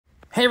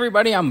Hey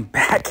everybody, I'm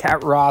back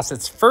at Ross.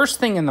 It's first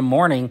thing in the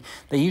morning.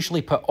 They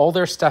usually put all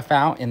their stuff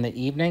out in the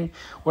evening.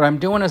 What I'm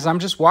doing is I'm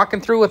just walking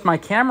through with my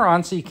camera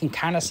on so you can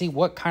kind of see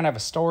what kind of a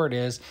store it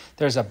is.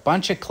 There's a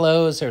bunch of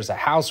clothes. There's a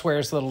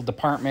housewares little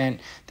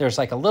department. There's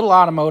like a little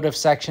automotive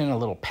section, a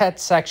little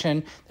pet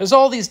section. There's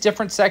all these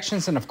different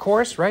sections. And of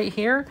course, right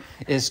here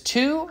is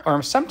 2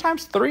 or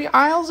sometimes 3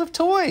 aisles of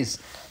toys.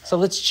 So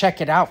let's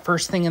check it out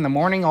first thing in the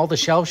morning. All the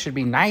shelves should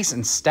be nice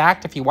and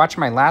stacked. If you watch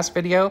my last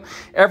video,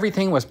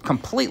 everything was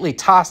completely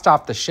tossed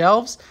off the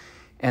shelves.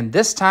 And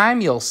this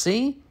time you'll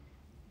see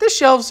the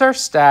shelves are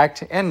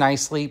stacked and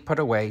nicely put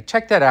away.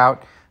 Check that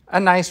out. A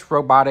nice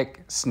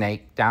robotic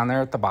snake down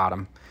there at the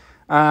bottom.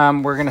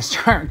 We're going to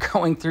start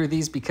going through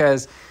these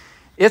because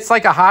it's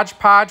like a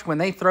hodgepodge. When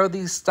they throw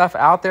these stuff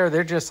out there,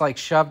 they're just like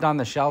shoved on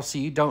the shelf, so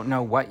you don't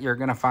know what you're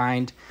going to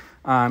find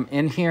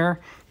in here.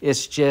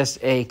 It's just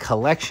a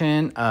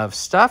collection of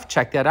stuff.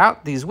 Check that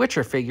out. These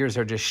Witcher figures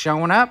are just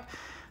showing up.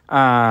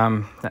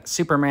 That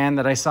Superman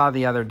that I saw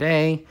the other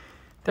day.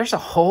 There's a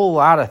whole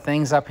lot of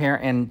things up here.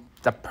 And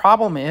the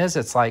problem is,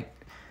 it's like,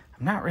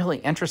 I'm not really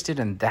interested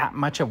in that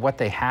much of what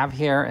they have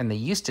here. And they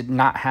used to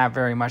not have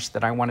very much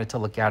that I wanted to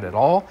look at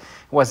all.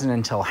 It wasn't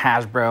until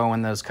Hasbro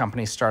and those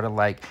companies started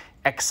like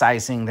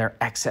excising their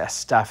excess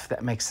stuff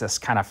that makes this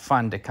kind of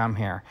fun to come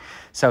here.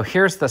 So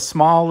here's the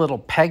small little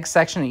peg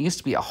section. It used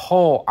to be a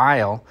whole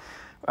aisle.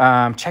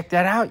 Check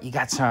that out. You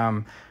got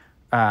some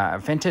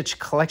vintage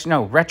collection,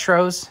 no,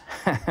 retros.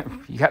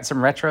 You got some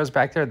retros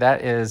back there.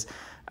 That is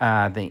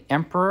the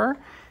Emperor.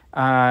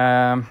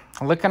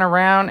 Looking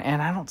around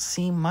and I don't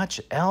see much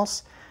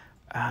else.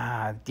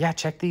 Yeah,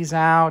 check these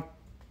out.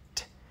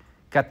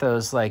 Got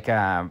those like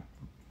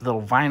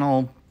little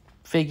vinyl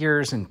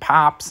figures and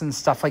pops and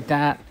stuff like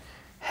that.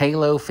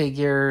 Halo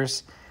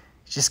figures.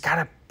 You just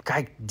gotta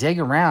dig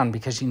around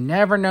because you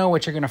never know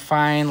what you're gonna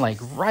find like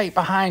right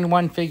behind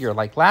one figure.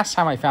 Like last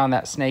time I found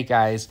that Snake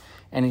Eyes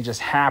and he just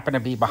happened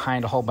to be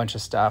behind a whole bunch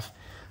of stuff.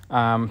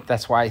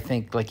 That's why I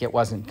think like it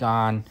wasn't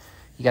gone.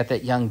 You got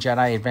that Young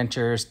Jedi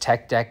Adventures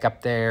tech deck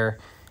up there.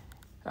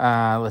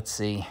 Let's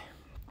see.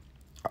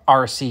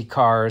 RC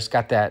cars.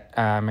 Got that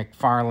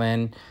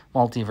McFarlane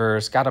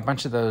Multiverse. Got a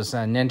bunch of those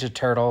Ninja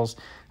Turtles.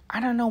 I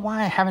don't know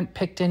why I haven't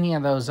picked any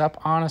of those up,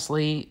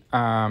 honestly.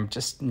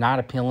 Just not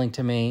appealing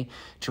to me.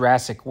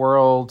 Jurassic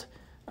World.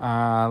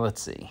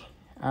 Let's see.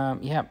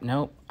 Yep,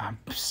 nope. I've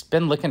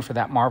been looking for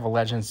that Marvel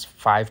Legends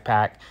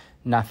 5-pack.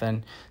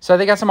 Nothing. So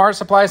they got some art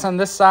supplies on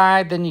this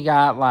side. Then you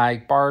got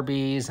like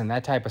Barbies and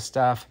that type of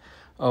stuff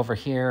over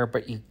here.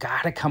 But you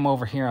got to come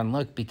over here and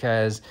look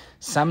because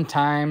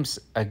sometimes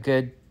a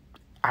good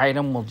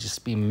item will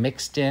just be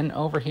mixed in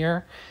over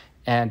here.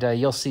 And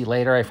you'll see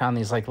later I found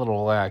these like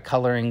little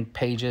coloring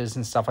pages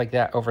and stuff like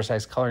that,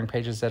 oversized coloring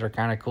pages that are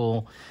kind of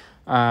cool.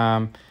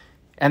 And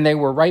they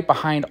were right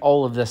behind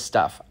all of this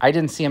stuff. I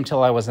didn't see them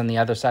till I was on the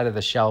other side of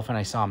the shelf and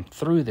I saw them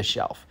through the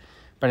shelf.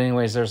 But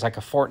anyways, there's like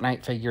a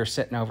Fortnite figure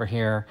sitting over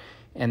here.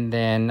 And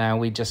then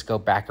we just go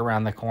back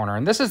around the corner.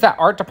 And this is that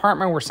art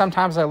department where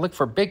sometimes I look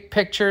for big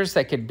pictures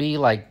that could be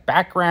like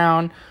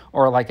background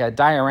or like a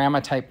diorama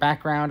type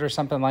background or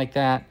something like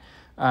that.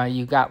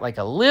 You got like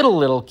a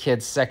little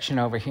kids section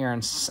over here,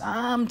 and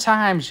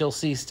sometimes you'll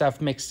see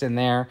stuff mixed in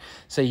there.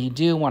 So you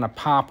do want to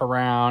pop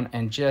around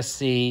and just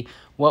see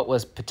what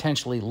was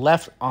potentially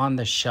left on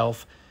the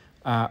shelf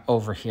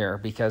over here,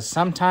 because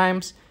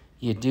sometimes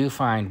you do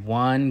find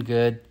one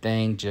good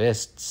thing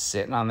just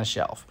sitting on the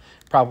shelf.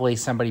 Probably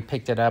somebody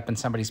picked it up and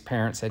somebody's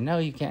parent said, no,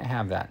 you can't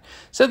have that.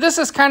 So this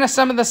is kind of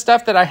some of the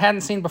stuff that I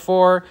hadn't seen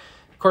before.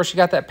 Of course, you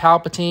got that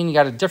Palpatine. You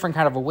got a different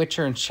kind of a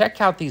Witcher. And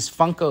check out these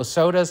Funko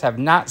sodas. Have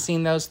not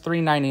seen those.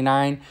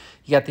 $3.99.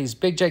 You got these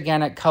big,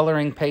 gigantic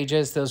coloring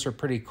pages. Those are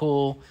pretty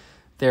cool.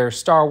 They're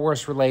Star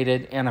Wars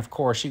related. And, of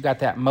course, you got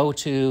that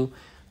Motu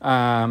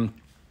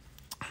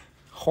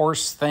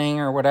horse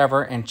thing or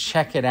whatever. And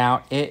check it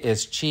out. It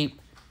is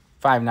cheap.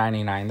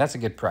 $5.99. That's a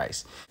good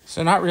price.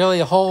 So not really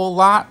a whole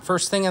lot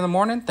first thing in the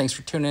morning. Thanks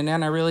for tuning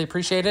in. I really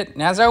appreciate it.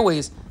 And as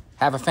always,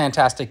 have a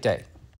fantastic day.